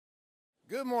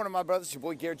Good morning, my brothers. It's your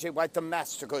boy Garrett J. White, the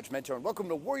Master Coach Mentor, and welcome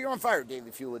to Warrior on Fire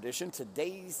Daily Fuel Edition.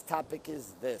 Today's topic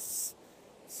is this: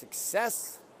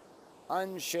 success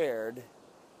unshared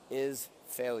is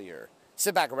failure.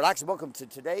 Sit back and relax and welcome to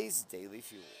today's Daily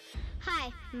Fuel.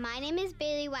 Hi, my name is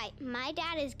Bailey White. My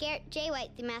dad is Garrett J. White,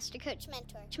 the Master Coach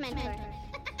Mentor.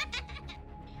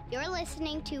 You're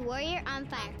listening to Warrior on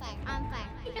Fire.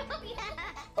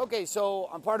 Okay, so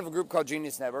I'm part of a group called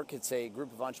Genius Network. It's a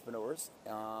group of entrepreneurs.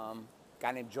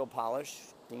 Guy named Joe Polish,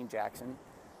 Dean Jackson,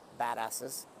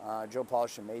 badasses. Joe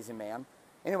Polish, amazing man.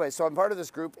 Anyway, so I'm part of this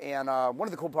group, and one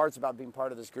of the cool parts about being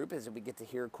part of this group is that we get to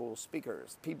hear cool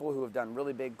speakers, people who have done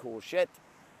really big, cool shit,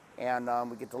 and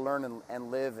we get to learn and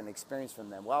live and experience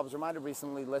from them. Well, I was reminded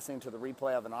recently listening to the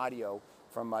replay of an audio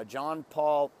from John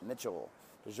Paul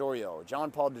DeJoria,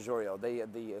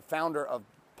 the founder of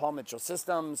Paul Mitchell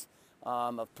Systems,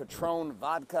 of Patron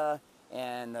Vodka,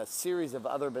 and a series of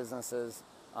other businesses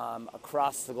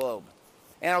across the globe.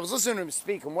 And I was listening to him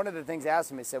speak, and one of the things I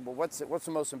asked him, he said, well, what's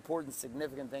the most important,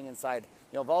 significant thing inside,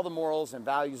 of all the morals and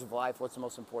values of life, what's the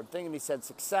most important thing? And he said,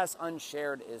 success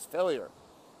unshared is failure.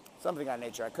 Something of that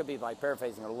nature. I could be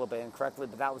paraphrasing it a little bit incorrectly,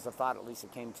 but that was the thought, at least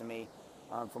it came to me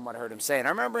from what I heard him say. And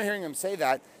I remember hearing him say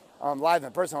that live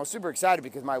in person. I was super excited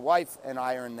because my wife and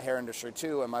I are in the hair industry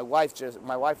too, and my wife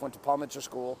went to Paul Mitchell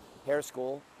School, hair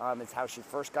school. It's how she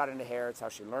first got into hair. It's how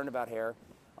she learned about hair.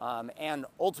 And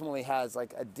ultimately has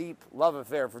a deep love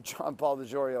affair for John Paul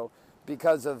DeJoria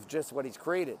because of just what he's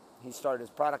created. He started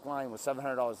his product line with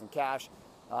 $700 in cash,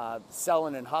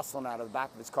 selling and hustling out of the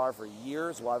back of his car for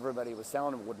years while everybody was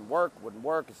telling him it wouldn't work,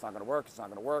 it's not going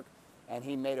to work, and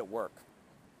he made it work.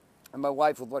 And my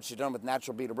wife, with what she's done with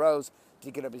Natural Beta Rose,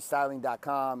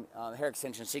 DKWStyling.com,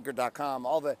 HairExtensionSecret.com,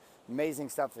 all the amazing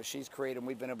stuff that she's created and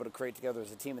we've been able to create together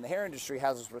as a team in the hair industry,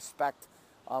 has us respect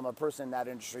a person in that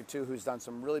industry too who's done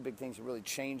some really big things to really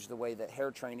change the way that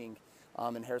hair training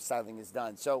and hairstyling is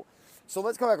done. So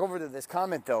let's go back over to this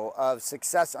comment though of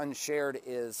success unshared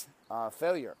is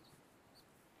failure.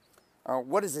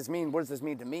 What does this mean? What does this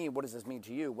mean to me? What does this mean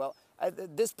to you? Well,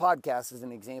 this podcast is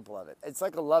an example of it. It's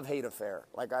like a love-hate affair.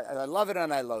 I love it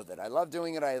and I loathe it. I love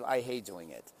doing it. I hate doing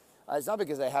it. It's not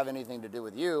because I have anything to do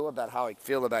with you, about how I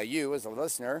feel about you as a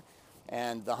listener,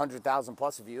 and the 100,000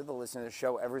 plus of you that listen to the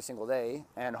show every single day,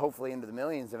 and hopefully into the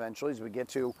millions eventually as we get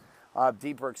to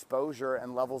deeper exposure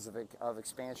and levels of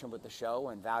expansion with the show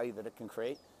and value that it can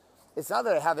create. It's not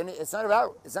that I have any. It's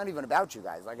not even about you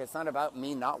guys. It's not about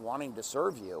me not wanting to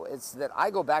serve you. It's that I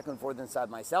go back and forth inside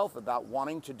myself about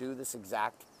wanting to do this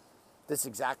exact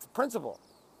principle.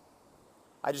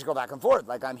 I just go back and forth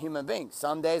like I'm a human being.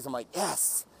 Some days I'm like,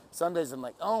 yes. Some days I'm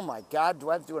like, oh my God, do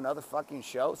I have to do another fucking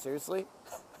show? Seriously?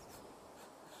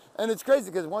 And it's crazy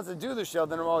because once I do the show,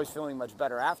 then I'm always feeling much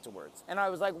better afterwards. And I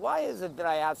was like, why is it that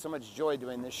I have so much joy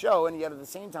doing this show, and yet at the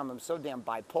same time I'm so damn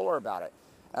bipolar about it?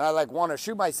 And I want to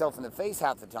shoot myself in the face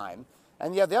half the time,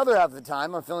 and yet the other half of the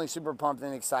time I'm feeling super pumped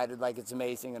and excited, like it's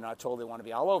amazing, and I totally want to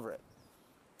be all over it.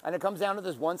 And it comes down to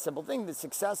this one simple thing: that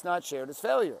success not shared is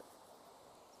failure.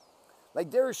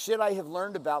 There is shit I have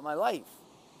learned about my life.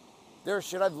 There is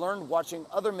shit I've learned watching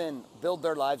other men build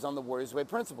their lives on the Warrior's Way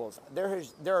principles.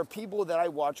 There are people that I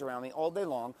watch around me all day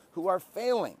long who are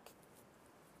failing.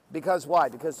 Because why?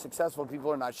 Because successful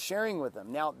people are not sharing with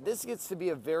them. Now, this gets to be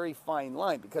a very fine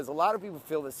line because a lot of people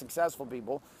feel that successful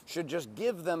people should just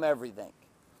give them everything.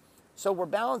 So we're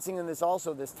balancing in this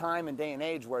also this time and day and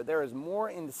age where there is more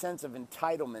in the sense of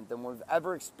entitlement than we've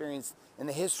ever experienced in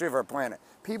the history of our planet.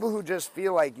 People who just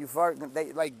feel like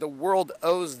the world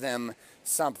owes them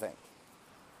something.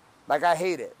 I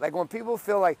hate it. When people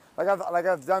feel like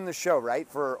I've done the show, right,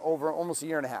 for over almost a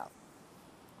year and a half.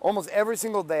 Almost every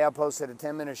single day I posted a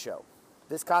 10-minute show.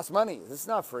 This costs money. This is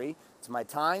not free. It's my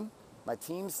time, my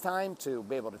team's time to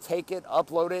be able to take it,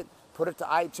 upload it, put it to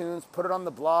iTunes, put it on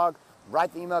the blog,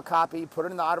 write the email copy, put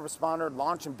it in the autoresponder,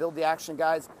 launch and build the action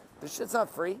guides. This shit's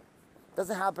not free. It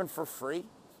doesn't happen for free.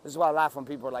 This is why I laugh when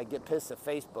people get pissed at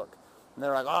Facebook. And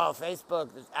they're like, oh,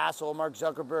 Facebook, this asshole Mark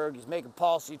Zuckerberg, he's making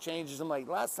policy changes. I'm like,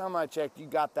 last time I checked, you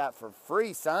got that for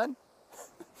free, son.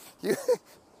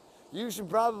 You should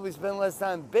probably spend less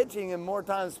time bitching and more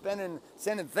time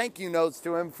sending thank you notes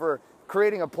to him for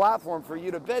creating a platform for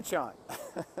you to bitch on.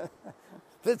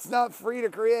 It's not free to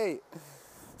create.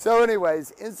 So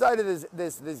anyways, inside of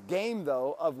this game,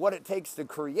 though, of what it takes to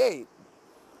create,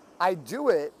 I do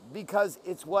it because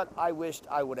it's what I wished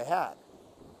I would have had.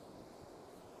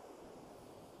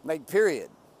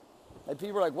 Period.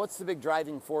 People are like, what's the big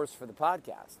driving force for the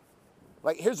podcast?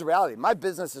 Here's the reality. My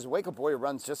business as a Wake Up Warrior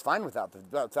runs just fine without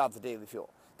the Daily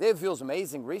Fuel. Daily Fuel is an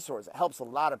amazing resource. It helps a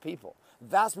lot of people. The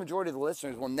vast majority of the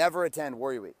listeners will never attend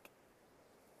Warrior Week.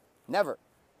 Never.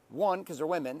 One, because they're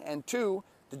women, and two,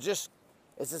 it's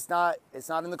not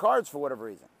in the cards for whatever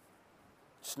reason.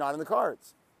 It's not in the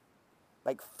cards.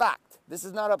 Like fact. This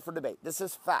is not up for debate. This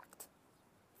is fact.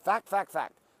 Fact, fact,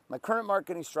 fact. My current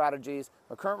marketing strategies,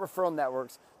 my current referral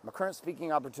networks, my current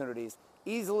speaking opportunities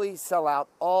easily sell out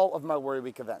all of my Warrior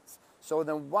Week events. So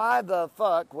then why the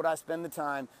fuck would I spend the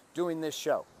time doing this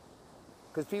show?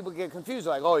 Because people get confused,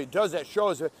 like, oh, he does that show.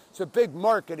 It's a big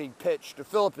marketing pitch to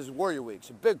fill up his Warrior Week. It's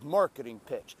a big marketing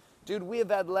pitch. Dude, we have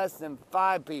had less than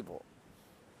 5 people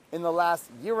in the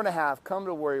last year and a half come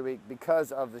to Warrior Week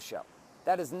because of the show.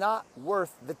 That is not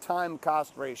worth the time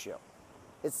cost ratio.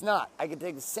 It's not. I could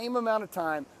take the same amount of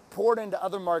time, pour it into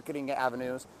other marketing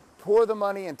avenues, pour the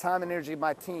money and time and energy of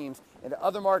my teams into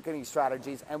other marketing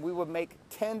strategies, and we would make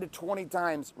 10 to 20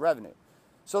 times revenue.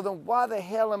 So then why the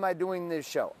hell am I doing this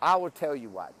show? I will tell you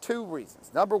why. 2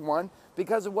 reasons. Number 1,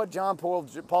 because of what John Paul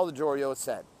DeJorio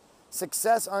said.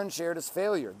 Success unshared is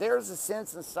failure. There's a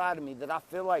sense inside of me that I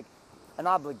feel like an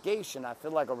obligation. I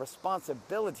feel like a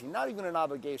responsibility. Not even an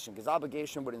obligation, because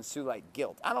obligation would ensue like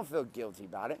guilt. I don't feel guilty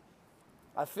about it.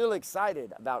 I feel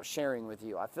excited about sharing with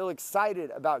you. I feel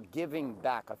excited about giving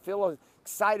back. I feel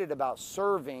excited about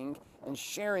serving and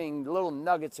sharing little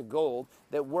nuggets of gold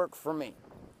that work for me.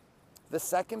 The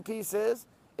second piece is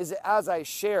that as I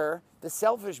share, the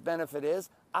selfish benefit is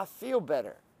I feel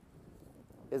better.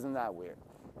 Isn't that weird?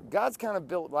 God's kind of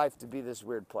built life to be this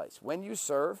weird place. When you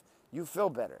serve, you feel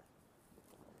better.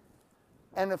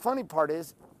 And the funny part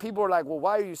is, people are like, well,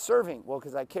 why are you serving? Well,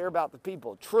 because I care about the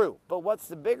people. True. But what's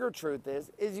the bigger truth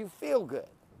is you feel good.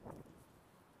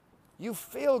 You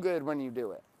feel good when you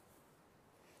do it.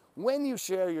 When you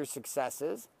share your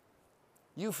successes,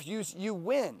 you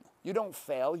win. You don't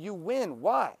fail, you win.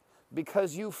 Why?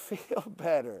 Because you feel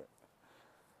better.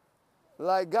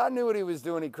 Like, God knew what he was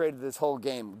doing. He created this whole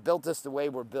game, built us the way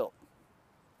we're built.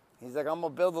 He's like, I'm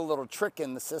going to build a little trick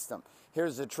in the system.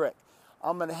 Here's the trick.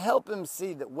 I'm going to help them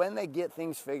see that when they get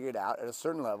things figured out at a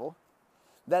certain level,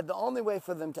 that the only way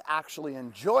for them to actually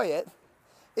enjoy it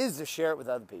is to share it with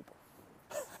other people.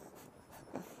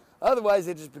 Otherwise,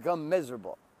 they just become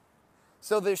miserable.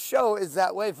 So this show is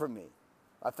that way for me.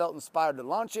 I felt inspired to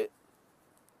launch it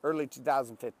early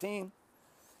 2015.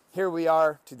 Here we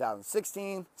are,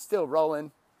 2016, still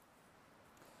rolling.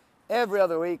 Every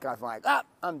other week, I'm like,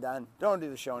 I'm done. Don't do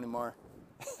the show anymore.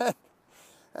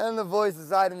 And the voice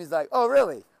inside of me is like, oh,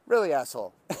 really? Really,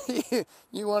 asshole?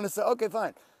 You want to say, okay,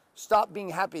 fine. Stop being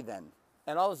happy then.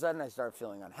 And all of a sudden, I start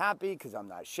feeling unhappy because I'm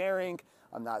not sharing,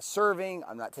 I'm not serving,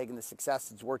 I'm not taking the success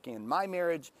that's working in my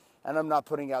marriage, and I'm not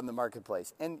putting it out in the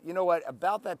marketplace. And you know what?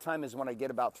 About that time is when I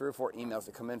get about 3 or 4 emails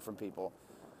that come in from people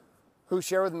who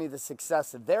share with me the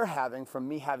success that they're having from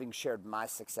me having shared my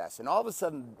success. And all of a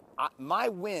sudden, my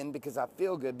win, because I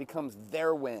feel good, becomes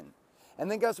their win. And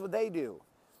then guess what they do?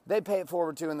 They pay it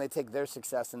forward to, and they take their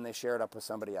success and they share it up with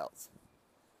somebody else.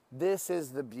 This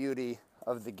is the beauty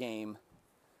of the game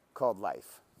called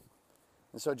life.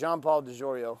 And so John Paul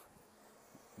DeJorio,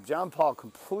 John Paul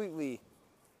completely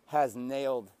has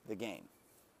nailed the game.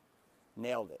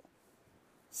 Nailed it.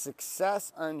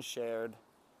 Success unshared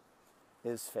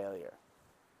is failure.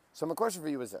 So my question for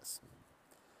you is this.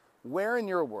 Where in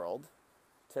your world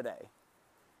today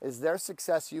is there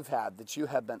success you've had that you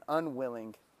have been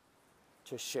unwilling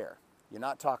to share? You're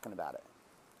not talking about it.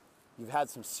 You've had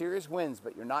some serious wins,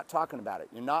 but you're not talking about it.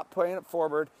 You're not putting it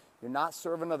forward. You're not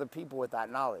serving other people with that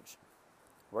knowledge.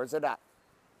 Where's it at?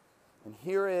 And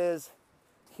here is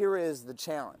the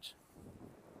challenge.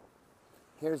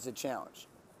 Here's the challenge.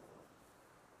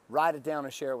 Write it down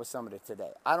and share it with somebody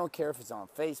today. I don't care if it's on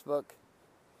Facebook.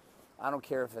 I don't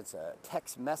care if it's a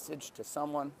text message to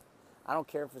someone. I don't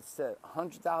care if it's to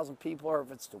 100,000 people or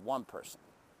if it's to one person.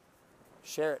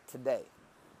 Share it today.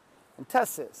 And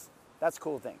test this. That's a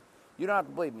cool thing. You don't have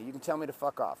to believe me. You can tell me to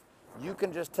fuck off. You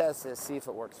can just test this, see if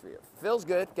it works for you. If it feels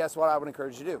good, guess what I would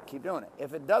encourage you to do? Keep doing it.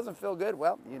 If it doesn't feel good,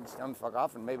 well, you just tell me to fuck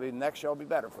off, and maybe the next show will be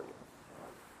better for you.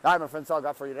 All right, my friends, that's all I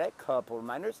got for you today. Couple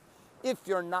reminders. If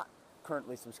you're not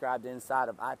currently subscribed inside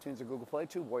of iTunes or Google Play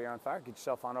to Warrior on Fire, get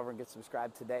yourself on over and get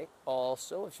subscribed today.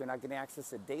 Also, if you're not getting access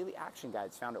to daily action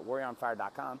guides found at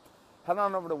warrioronfire.com, head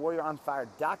on over to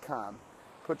warrioronfire.com,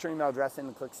 put your email address in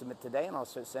and click submit today, and I'll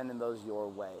start sending those your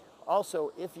way.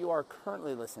 Also, if you are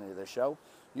currently listening to this show,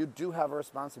 you do have a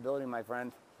responsibility, my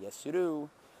friend. Yes, you do.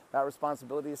 That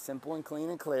responsibility is simple and clean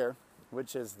and clear,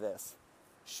 which is this.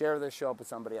 Share this show up with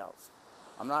somebody else.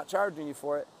 I'm not charging you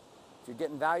for it. If you're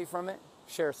getting value from it,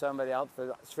 share somebody else.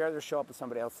 Share their show up with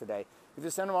somebody else today. You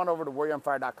just send them on over to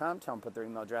warrioronfire.com, tell them put their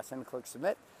email address in and click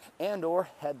submit, and or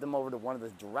head them over to one of the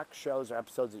direct shows or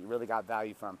episodes that you really got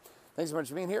value from. Thanks so much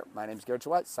for being here. My name is Garrett J.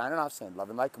 White, signing off, saying love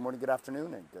and light, good morning, good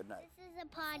afternoon, and good night. This is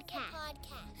a podcast.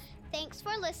 Thanks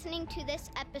for listening to this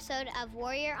episode of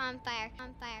Warrior on Fire.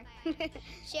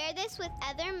 Share this with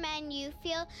other men you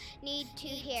feel need to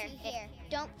hear.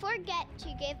 Don't forget to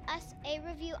give us a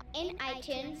review in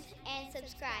iTunes and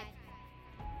subscribe.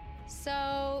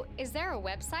 So, is there a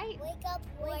website? Wake up,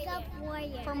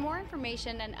 Warrior. For more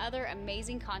information and other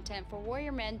amazing content for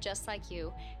warrior men just like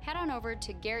you, head on over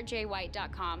to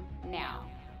GarrettJWhite.com now.